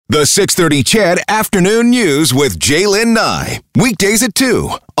The 6:30 Chad Afternoon News with Jaylen Nye. Weekdays at 2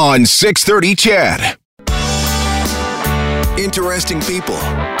 on 6:30 Chad. Interesting people,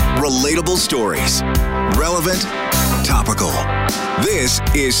 relatable stories, relevant, topical. This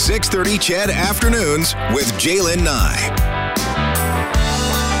is 6:30 Chad Afternoons with Jaylen Nye.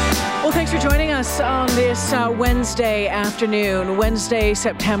 Well, thanks for joining us on this Wednesday afternoon, Wednesday,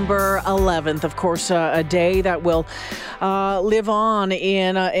 September 11th. Of course, a day that will live on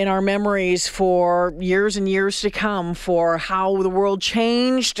in our memories for years and years to come, for how the world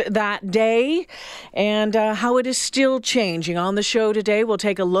changed that day and how it is still changing. On the show today, we'll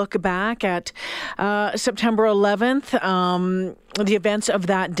take a look back at September 11th, the events of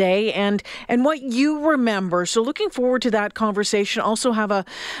that day and what you remember. So looking forward to that conversation. Also have a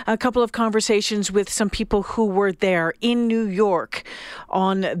couple of conversations with some people who were there in New York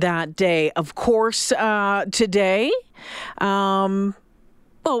on that day. Of course, today,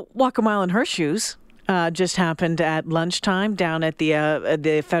 walk a mile in her shoes. Just happened at lunchtime down at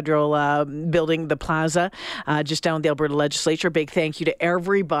the federal building, the plaza, just down at the Alberta Legislature. Big thank you to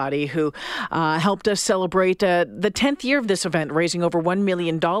everybody who helped us celebrate the 10th year of this event, raising over $1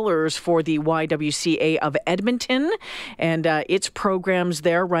 million for the YWCA of Edmonton and its programs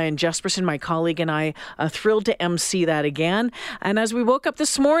there. Ryan Jesperson, my colleague, and I thrilled to MC that again. And as we woke up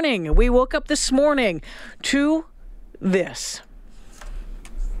this morning to this.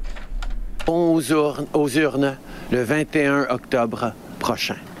 Aux urnes le 21 octobre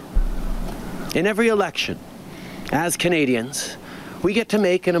prochain. In every election, as Canadians, we get to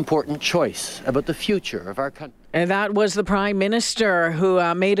make an important choice about the future of our country. And that was the Prime Minister who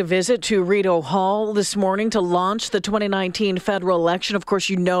made a visit to Rideau Hall this morning to launch the 2019 federal election. Of course,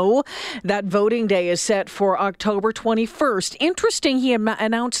 you know that voting day is set for October 21st. Interesting, he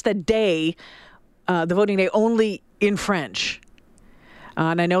announced the voting day, only in French.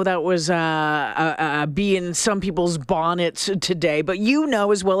 And I know that was a bee in some people's bonnets today, but you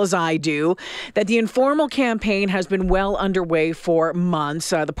know as well as I do that the informal campaign has been well underway for months.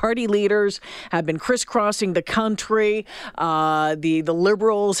 The party leaders have been crisscrossing the country. The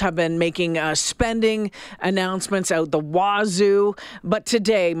Liberals have been making spending announcements out the wazoo. But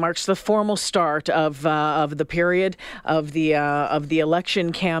today marks the formal start of the period of the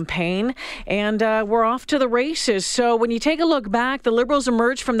election campaign, and we're off to the races. So when you take a look back, the Liberals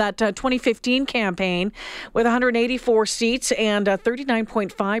emerged from that 2015 campaign with 184 seats and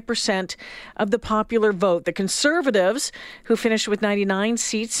 39.5% of the popular vote. The Conservatives, who finished with 99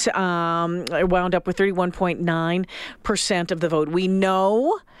 seats, wound up with 31.9% of the vote. We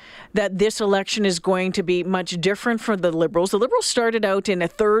know that this election is going to be much different for the Liberals. The Liberals started out in a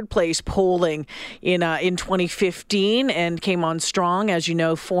third place polling in 2015 and came on strong, as you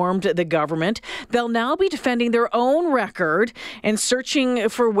know, formed the government. They'll now be defending their own record and searching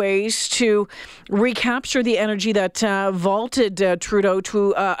for ways to recapture the energy that vaulted Trudeau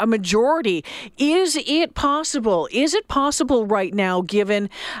to a majority. Is it possible? Is it possible right now, given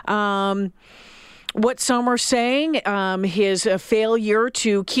what some are saying, his failure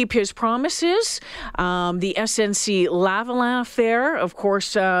to keep his promises, the SNC Lavalin affair, of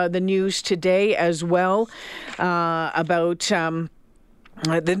course, the news today as well about the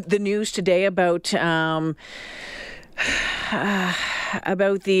news today about the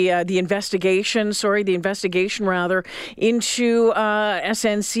investigation into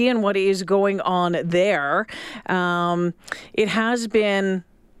SNC and what is going on there. It has been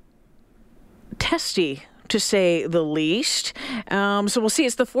testy, to say the least. So we'll see.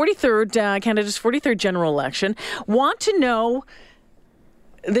 It's the 43rd, Canada's 43rd general election. Want to know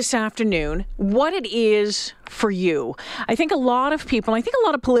this afternoon what it is for you. I think a lot of people, a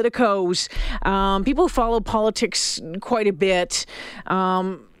lot of politicos, people who follow politics quite a bit,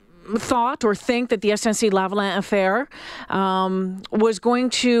 thought or think that the SNC Lavalin affair was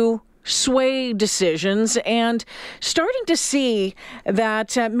going to sway decisions, and starting to see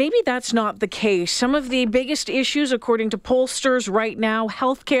that maybe that's not the case. Some of the biggest issues, according to pollsters right now: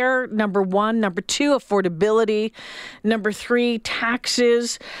 healthcare, number one; number two, affordability; number three,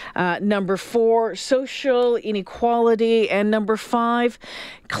 taxes; number four, social inequality; and number five,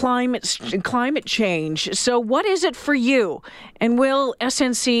 climate change. So what is it for you? And will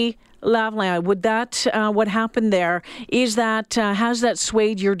SNC Lavalin, would that, what happened there, is that, has that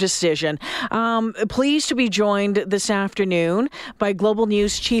swayed your decision? Pleased to be joined this afternoon by Global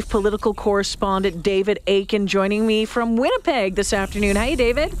News Chief Political Correspondent David Akin, joining me from Winnipeg this afternoon. Hey,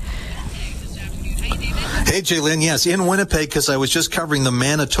 David. Hey, Jaylin. Yes, in Winnipeg, because I was just covering the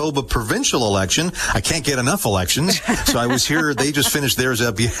Manitoba provincial election. I can't get enough elections, so I was here. They just finished theirs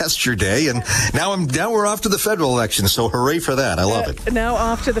up yesterday, and now we're off to the federal election. So hooray for that! I love it. Now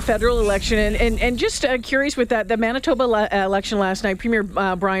off to the federal election, and just curious with that, the Manitoba election last night, Premier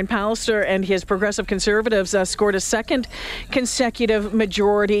Brian Pallister and his Progressive Conservatives scored a second consecutive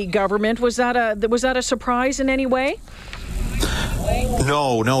majority government. Was that a surprise in any way?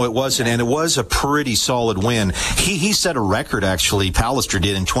 No, it wasn't, and it was a pretty solid win. He set a record, actually, Pallister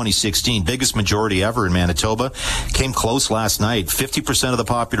did in 2016, biggest majority ever in Manitoba. Came close last night, 50% of the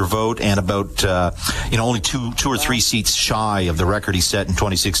popular vote, and about only two or three seats shy of the record he set in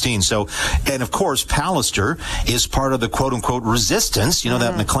 2016. So, and of course, Pallister is part of the quote-unquote resistance,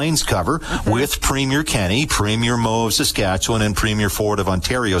 that Maclean's cover, with Premier Kenney, Premier Moe of Saskatchewan, and Premier Ford of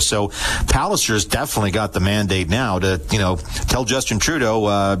Ontario. So Pallister's definitely got the mandate now to, tell Justin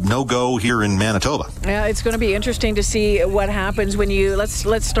Trudeau, no go here in Manitoba. Yeah, it's going to be interesting to see what happens when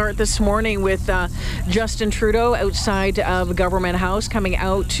let's start this morning with Justin Trudeau outside of Government House, coming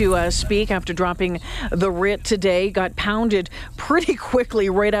out to speak after dropping the writ today. Got pounded pretty quickly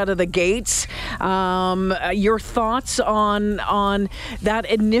right out of the gates. Your thoughts on that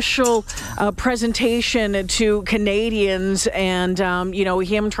initial presentation to Canadians, and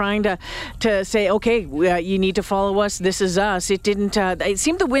him trying to say, okay, you need to follow us. This is us. It didn't. It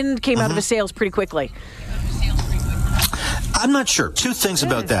seemed the wind came out of his sails pretty quickly. I'm not sure. Two things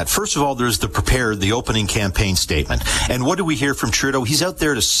about that. First of all, there's the opening campaign statement. And what do we hear from Trudeau? He's out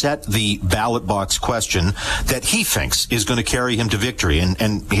there to set the ballot box question that he thinks is going to carry him to victory. And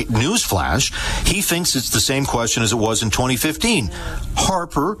newsflash, he thinks it's the same question as it was in 2015.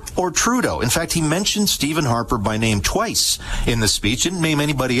 Harper or Trudeau? In fact, he mentioned Stephen Harper by name twice in the speech. Didn't name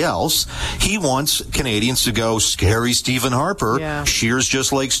anybody else. He wants Canadians to go, scary Stephen Harper, Scheer's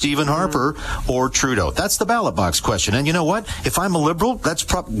just like Stephen Harper, or Trudeau. That's the ballot box question. And you know what? If I'm a Liberal, that's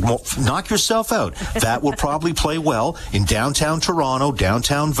knock yourself out. That will probably play well in downtown Toronto,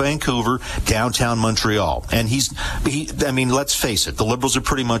 downtown Vancouver, downtown Montreal. And let's face it, the Liberals are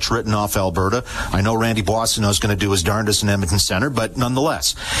pretty much written off Alberta. I know Randy Boissonneau is going to do his darndest in Edmonton Centre, but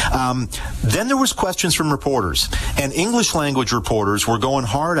nonetheless. Then there was questions from reporters, and English language reporters were going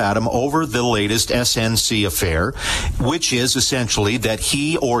hard at him over the latest SNC affair, which is essentially that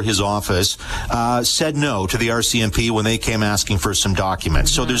he or his office said no to the RCMP when they came asking for some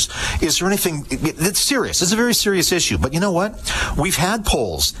documents. So is there anything, it's serious. It's a very serious issue. But you know what? We've had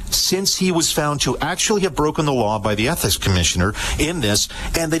polls since he was found to actually have broken the law by the ethics commissioner in this,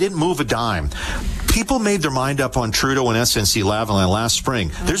 and they didn't move a dime. People made their mind up on Trudeau and SNC-Lavalin last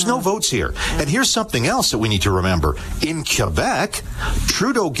spring. There's no votes here. And here's something else that we need to remember. In Quebec,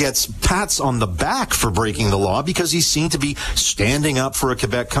 Trudeau gets pats on the back for breaking the law because he's seen to be standing up for a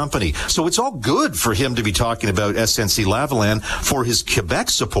Quebec company. So it's all good for him to be talking about SNC-Lavalin for his Quebec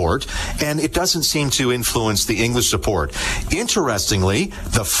support, and it doesn't seem to influence the English support. Interestingly,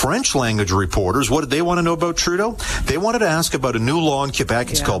 the French language reporters, what did they want to know about Trudeau? They wanted to ask about a new law in Quebec.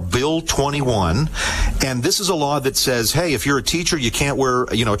 It's called Bill 21, and this is a law that says, hey, if you're a teacher, you can't wear,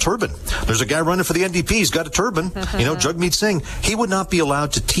 a turban. There's a guy running for the NDP. He's got a turban. Jagmeet Singh. He would not be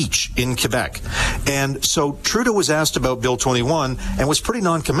allowed to teach in Quebec. And so Trudeau was asked about Bill 21 and was pretty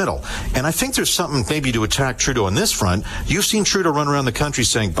non-committal. And I think there's something maybe to attack Trudeau on this front. You've seen Trudeau run around the country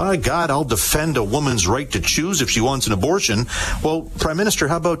saying, by God, I'll defend a woman's right to choose if she wants an abortion. Well, Prime Minister,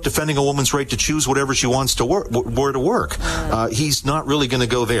 how about defending a woman's right to choose whatever she wants to work, where to work? He's not really going to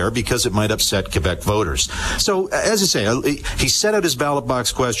go there because it might upset Quebec voters. So, as I say, he set out his ballot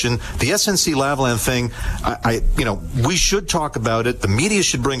box question. The SNC-Lavalin thing, we should talk about it. The media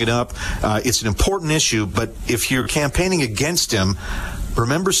should bring it up. It's an important issue, but if you're campaigning against him,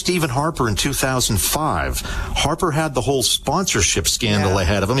 remember Stephen Harper in 2005. Harper had the whole sponsorship scandal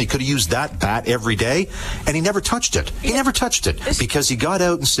ahead of him. He could have used that bat every day, and he never touched it. He never touched it because he got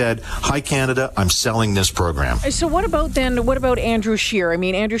out and said, hi, Canada, I'm selling this program. So what about Andrew Scheer? I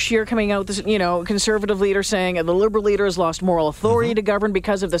mean, Andrew Scheer coming out, this, conservative leader saying the Liberal leader has lost moral authority to govern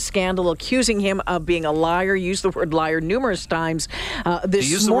because of the scandal, accusing him of being a liar, used the word liar numerous times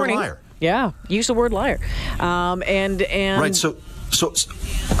this morning. The word liar. Yeah, used the word liar. Right,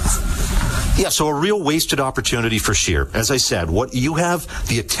 so a real wasted opportunity for Scheer. As I said, what you have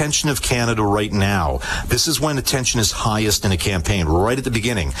the attention of Canada right now. This is when attention is highest in a campaign, right at the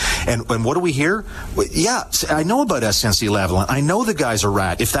beginning. And what do we hear? Yeah, I know about SNC-Lavalin. I know the guy's a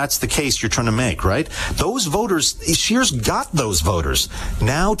rat, if that's the case you're trying to make, right? Those voters, Scheer's got those voters.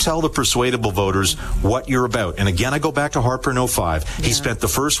 Now tell the persuadable voters what you're about. And again, I go back to Harper in 05. Yeah. He spent the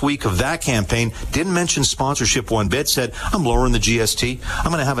first week of that campaign, didn't mention sponsorship one bit, said, I'm lowering the GST.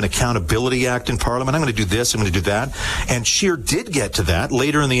 I'm going to have an accountability Equality Act in Parliament. I'm going to do this. I'm going to do that. And Scheer did get to that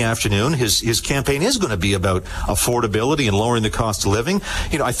later in the afternoon. His campaign is going to be about affordability and lowering the cost of living.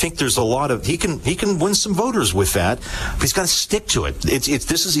 I think there's a lot of he can win some voters with that, but he's got to stick to it. It's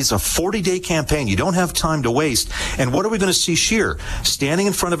a 40-day campaign. You don't have time to waste. And what are we going to see Scheer standing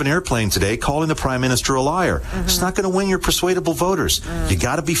in front of an airplane today, calling the Prime Minister a liar? It's not going to win your persuadable voters. You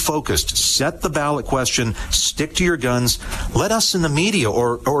got to be focused. Set the ballot question. Stick to your guns. Let us in the media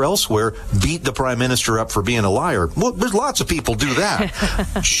or elsewhere beat the Prime Minister up for being a liar. Well, there's lots of people do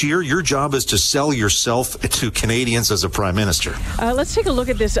that. Scheer, your job is to sell yourself to Canadians as a Prime Minister. Let's take a look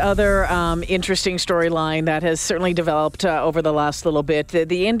at this other interesting storyline that has certainly developed over the last little bit. The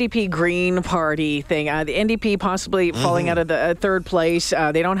NDP Green Party thing. The NDP possibly falling out of the third place.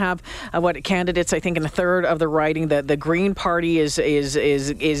 They don't have candidates, I think, in a third of the riding. The Green Party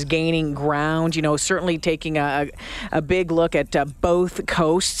is gaining ground. Certainly taking a big look at both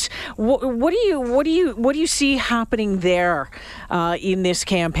coasts. What do you see happening there in this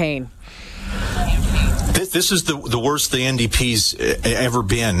campaign? This is the worst the NDP's ever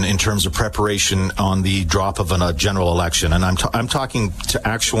been in terms of preparation on the drop of a general election. And I'm talking to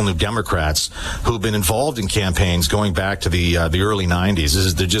actual New Democrats who've been involved in campaigns going back to the early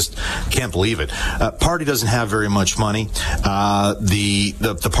 90s. They just can't believe it. Party doesn't have very much money.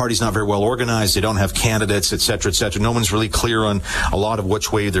 The party's not very well organized. They don't have candidates, et cetera, et cetera. No one's really clear on a lot of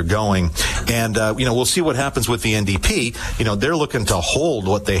which way they're going. And, we'll see what happens with the NDP. They're looking to hold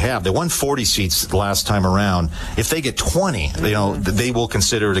what they have. They won 40 seats last time around. If they get 20, they will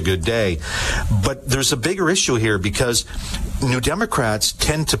consider it a good day. But there's a bigger issue here because New Democrats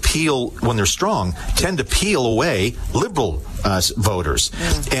tend to peel, when they're strong, away Liberal voters.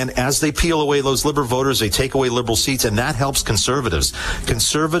 And as they peel away those Liberal voters, they take away Liberal seats, and that helps Conservatives.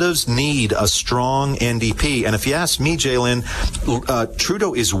 Conservatives need a strong NDP. And if you ask me, Jaylin,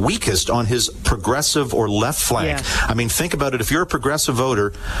 Trudeau is weakest on his progressive or left flank. Yes. I mean, think about it. If you're a progressive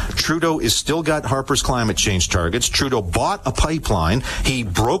voter, Trudeau is still got Harper's climate change targets. Trudeau bought a pipeline. He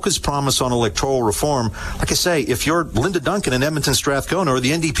broke his promise on electoral reform. Like I say, if you're Linda Duncan in Edmonton Strathcona or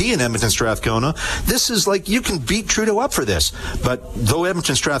the NDP in Edmonton Strathcona, this is like you can beat Trudeau up for this. But though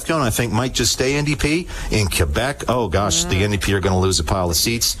Edmonton Strathcona, I think, might just stay NDP, in Quebec, oh gosh, the NDP are going to lose a pile of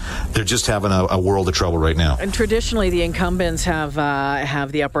seats. They're just having a world of trouble right now. And traditionally, the incumbents have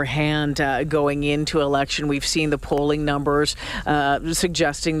the upper hand going into election. We've seen the polling numbers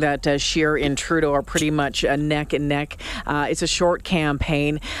suggesting that Scheer and Trudeau are pretty much neck and neck. It's a short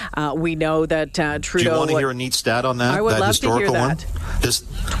campaign. We know that Trudeau... Do you want to hear a neat stat on that? I would love to hear that.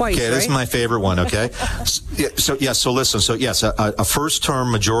 Twice, okay, right? This is my favorite one, okay? So listen. So, yes, a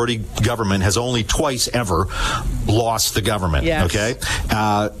first-term majority government has only twice ever lost the government, okay?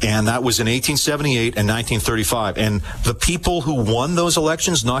 And that was in 1878 and 1935. And the people who won those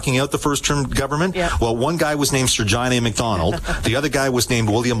elections, knocking out the first-term government, well, one guy was named Sir John A. Macdonald. The other guy was named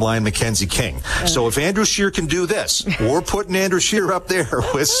William Lyon Mackenzie King. So if Andrew Scheer can do this, we're putting Andrew Scheer up there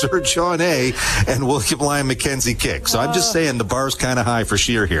with Sir John A. and William Lyon Mackenzie King. So I'm just saying the bar's kind of high for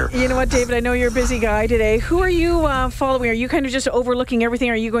Scheer here. You know what, David? I know you're a busy guy today. Who are you following? Are you kind of just overlooking everything?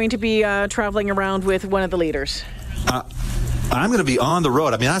 Are you going to be traveling around with one of the leaders? I'm going to be on the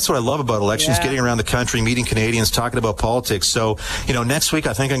road. I mean, that's what I love about elections, getting around the country, meeting Canadians, talking about politics. So, next week,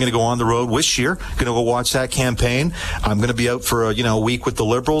 I think I'm going to go on the road with Scheer, going to go watch that campaign. I'm going to be out for, a week with the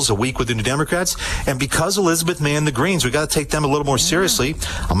Liberals, a week with the New Democrats. And because Elizabeth May and the Greens, we got to take them a little more seriously.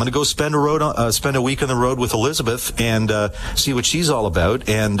 I'm going to go spend a week on the road with Elizabeth and see what she's all about.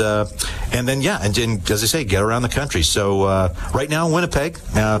 And then, as I say, get around the country. So right now in Winnipeg,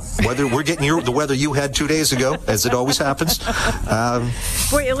 weather, we're getting the weather you had 2 days ago, as it always happens.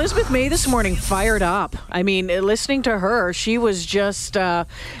 Boy, Elizabeth May this morning fired up. I mean, listening to her, she was just,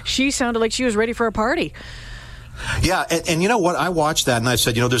 she sounded like she was ready for a party. Yeah, and you know what? I watched that and I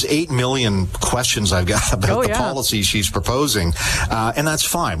said, there's 8 million questions I've got about the policy she's proposing, and that's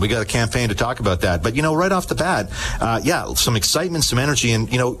fine. We got a campaign to talk about that. But, right off the bat, some excitement, some energy,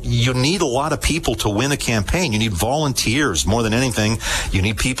 and, you need a lot of people to win a campaign. You need volunteers more than anything. You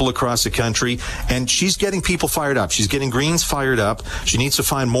need people across the country, and she's getting people fired up. She's getting Greens fired up. She needs to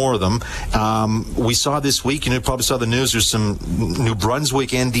find more of them. We saw this week, you probably saw the news, there's some New Brunswick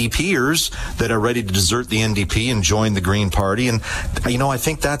NDPers that are ready to desert the NDP and join the Green Party. And, I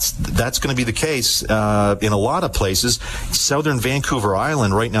think that's going to be the case in a lot of places. Southern Vancouver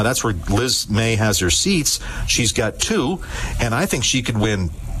Island right now, that's where Liz May has her seats. She's got 2, and I think she could win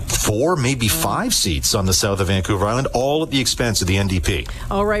 4, maybe 5 seats on the south of Vancouver Island, all at the expense of the NDP.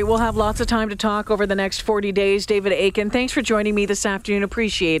 All right, we'll have lots of time to talk over the next 40 days. David Akin, thanks for joining me this afternoon.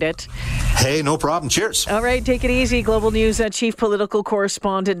 Appreciate it. Hey, no problem. Cheers. All right, take it easy. Global News Chief Political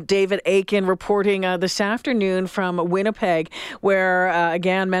Correspondent David Akin reporting this afternoon from Winnipeg, where,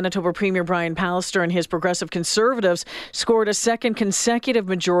 again, Manitoba Premier Brian Pallister and his Progressive Conservatives scored a second consecutive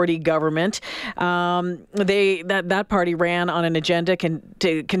majority government. That party ran on an agenda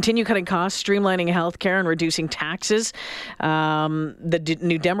to continue cutting costs, streamlining healthcare, and reducing taxes. The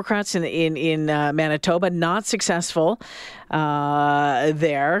New Democrats in Manitoba not successful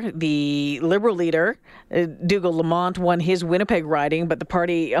there. The Liberal leader, Dougal Lamont, won his Winnipeg riding, but the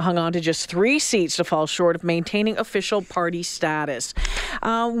party hung on to just 3 seats to fall short of maintaining official party status.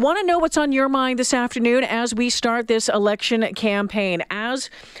 Want to know what's on your mind this afternoon as we start this election campaign, as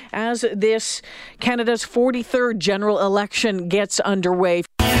this Canada's 43rd general election gets underway.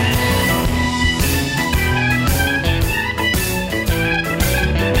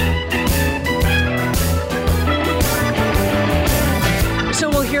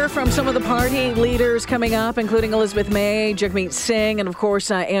 From some of the party leaders coming up, including Elizabeth May, Jagmeet Singh, and of course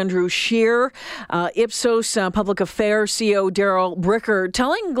Andrew Scheer. Ipsos Public Affairs CEO Daryl Bricker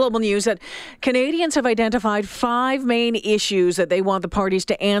telling Global News that Canadians have identified 5 main issues that they want the parties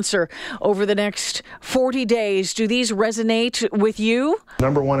to answer over the next 40 days. Do these resonate with you?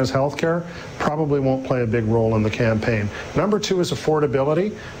 Number 1 is healthcare. Probably won't play a big role in the campaign. Number 2 is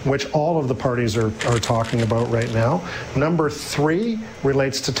affordability, which all of the parties are talking about right now. Number 3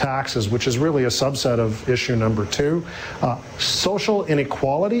 relates to taxes, which is really a subset of issue number 2. Social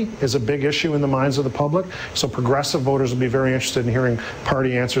inequality is a big issue in the minds of the public, so progressive voters will be very interested in hearing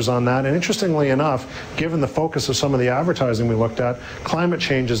party answers on that. And interestingly enough, given the focus of some of the advertising we looked at, climate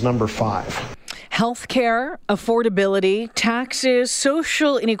change is number 5. Healthcare, affordability, taxes,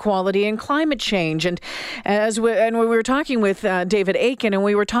 social inequality, and climate change. And we were talking with David Akin, and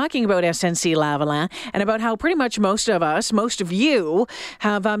we were talking about SNC-Lavalin and about how pretty much most of you,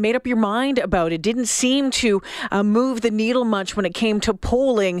 have made up your mind about it. Didn't seem to move the needle much when it came to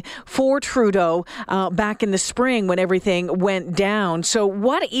polling for Trudeau back in the spring when everything went down. So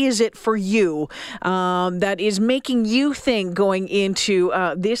what is it for you that is making you think going into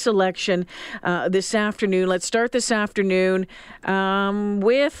this election this afternoon? Let's start this afternoon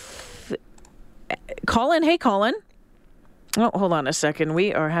with Colin. Hey, Colin. Oh, hold on a second.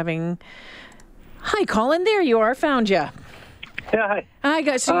 We are having... Hi, Colin. There you are. Found you. Yeah, hi. Hi,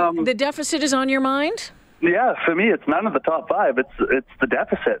 guys. So the deficit is on your mind? Yeah, for me, it's none of the top 5. It's the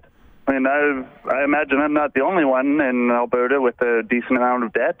deficit. I mean, I imagine I'm not the only one in Alberta with a decent amount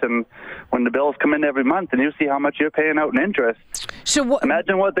of debt, and when the bills come in every month and you see how much you're paying out in interest,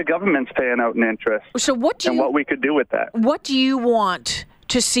 imagine what the government's paying out in interest. So what we could do with that. What do you want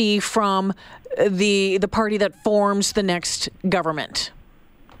to see from the party that forms the next government?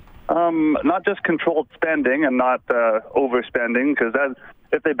 Not just controlled spending and not overspending, because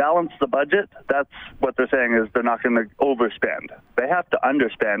if they balance the budget, that's what they're saying is they're not going to overspend. They have to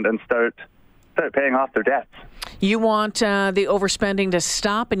underspend and start paying off their debts. You want the overspending to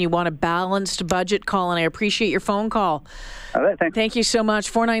stop, and you want a balanced budget, Colin. I appreciate your phone call. All right, thanks. Thank you so much.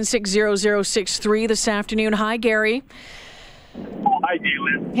 496-0063 this afternoon. Hi, Gary. Hi,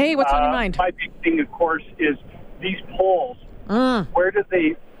 Jalen. Hey, what's on your mind? My big thing, of course, is these polls. Where do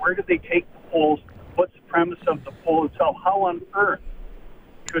they take the polls? What's the premise of the poll itself? How on earth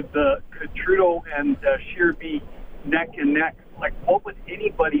could Trudeau and Scheer be neck and neck? Like, what would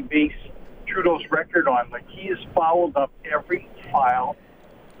anybody base Trudeau's record on? Like, he has fouled up every file,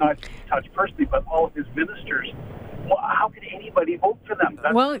 not touched personally, but all of his ministers. Well, how could anybody vote for them?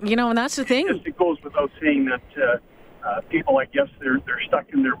 And that's the thing. It goes without saying that people, I guess, they're stuck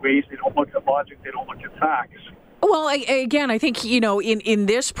in their ways. They don't look at logic. They don't look at facts. Well, again, I think, in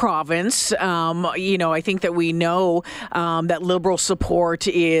this province, I think that we know that Liberal support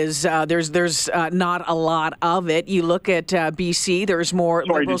is, there's not a lot of it. You look at BC, there's more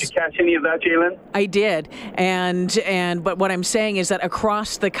Sorry, Liberals. Did you catch any of that, Jalen? I did. But what I'm saying is that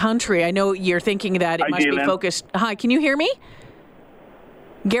across the country, I know you're thinking that it must be focused. Hi, can you hear me?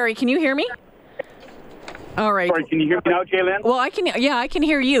 Gary, can you hear me? All right. Sorry, can you hear me now, Jalen? Well, I can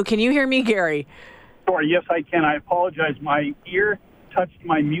hear you. Can you hear me, Gary? Sorry, yes, I can. I apologize. My ear touched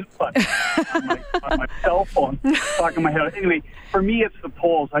my mute button on my cell phone, talking my head. Anyway, for me, it's the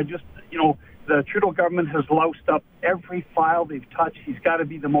polls. I just, the Trudeau government has loused up every file they've touched. He's got to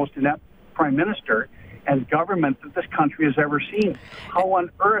be the most inept prime minister and government that this country has ever seen. How on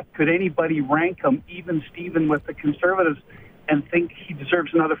earth could anybody rank him, even Stephen with the Conservatives, and think he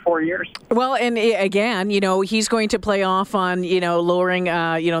deserves another 4 years. Well, and again, he's going to play off on, lowering,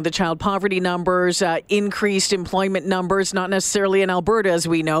 the child poverty numbers, increased employment numbers, not necessarily in Alberta, as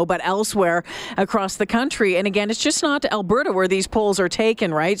we know, but elsewhere across the country. And again, it's just not Alberta where these polls are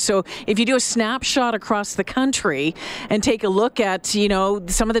taken, right? So if you do a snapshot across the country and take a look at,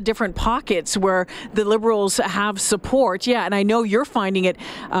 some of the different pockets where the Liberals have support, and I know you're finding it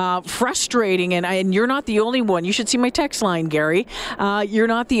frustrating, and you're not the only one. You should see my text line, Gary. You're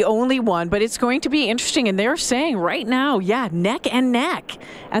not the only one, but it's going to be interesting. And they're saying right now, neck and neck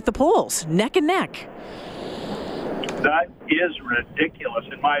at the polls, neck and neck. That is ridiculous,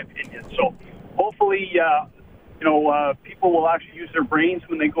 in my opinion. So hopefully, people will actually use their brains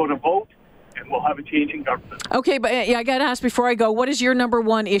when they go to vote, and we'll have a change in government. Okay, but I got to ask before I go, what is your number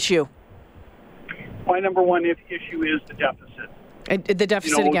one issue? My number one issue is the deficit. The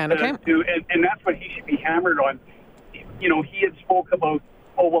deficit again, okay? And that's what he should be hammered on. He had spoke about,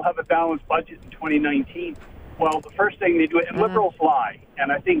 we'll have a balanced budget in 2019. Well, the first thing they do, and Liberals lie,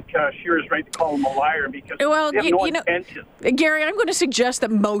 and I think Scheer's right to call him a liar because they have no intention. Gary, I'm going to suggest that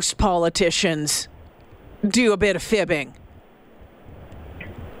most politicians do a bit of fibbing.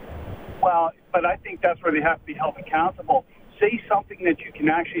 Well, but I think that's where they have to be held accountable. Say something that you can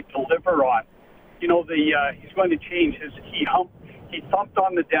actually deliver on. He's going to change he thumped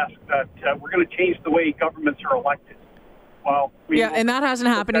on the desk that we're going to change the way governments are elected. Well, and that hasn't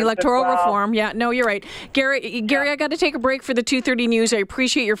happened. Electoral reform. Yeah, no, you're right. Gary, I got to take a break for the 2:30 news. I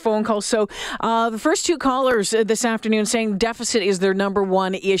appreciate your phone call. So the first two callers this afternoon saying deficit is their number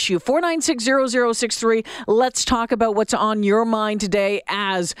one issue. 496-0063. Let's talk about what's on your mind today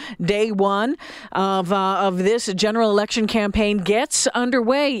as day one of this general election campaign gets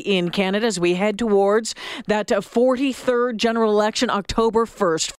underway in Canada as we head towards that 43rd general election, October 1st.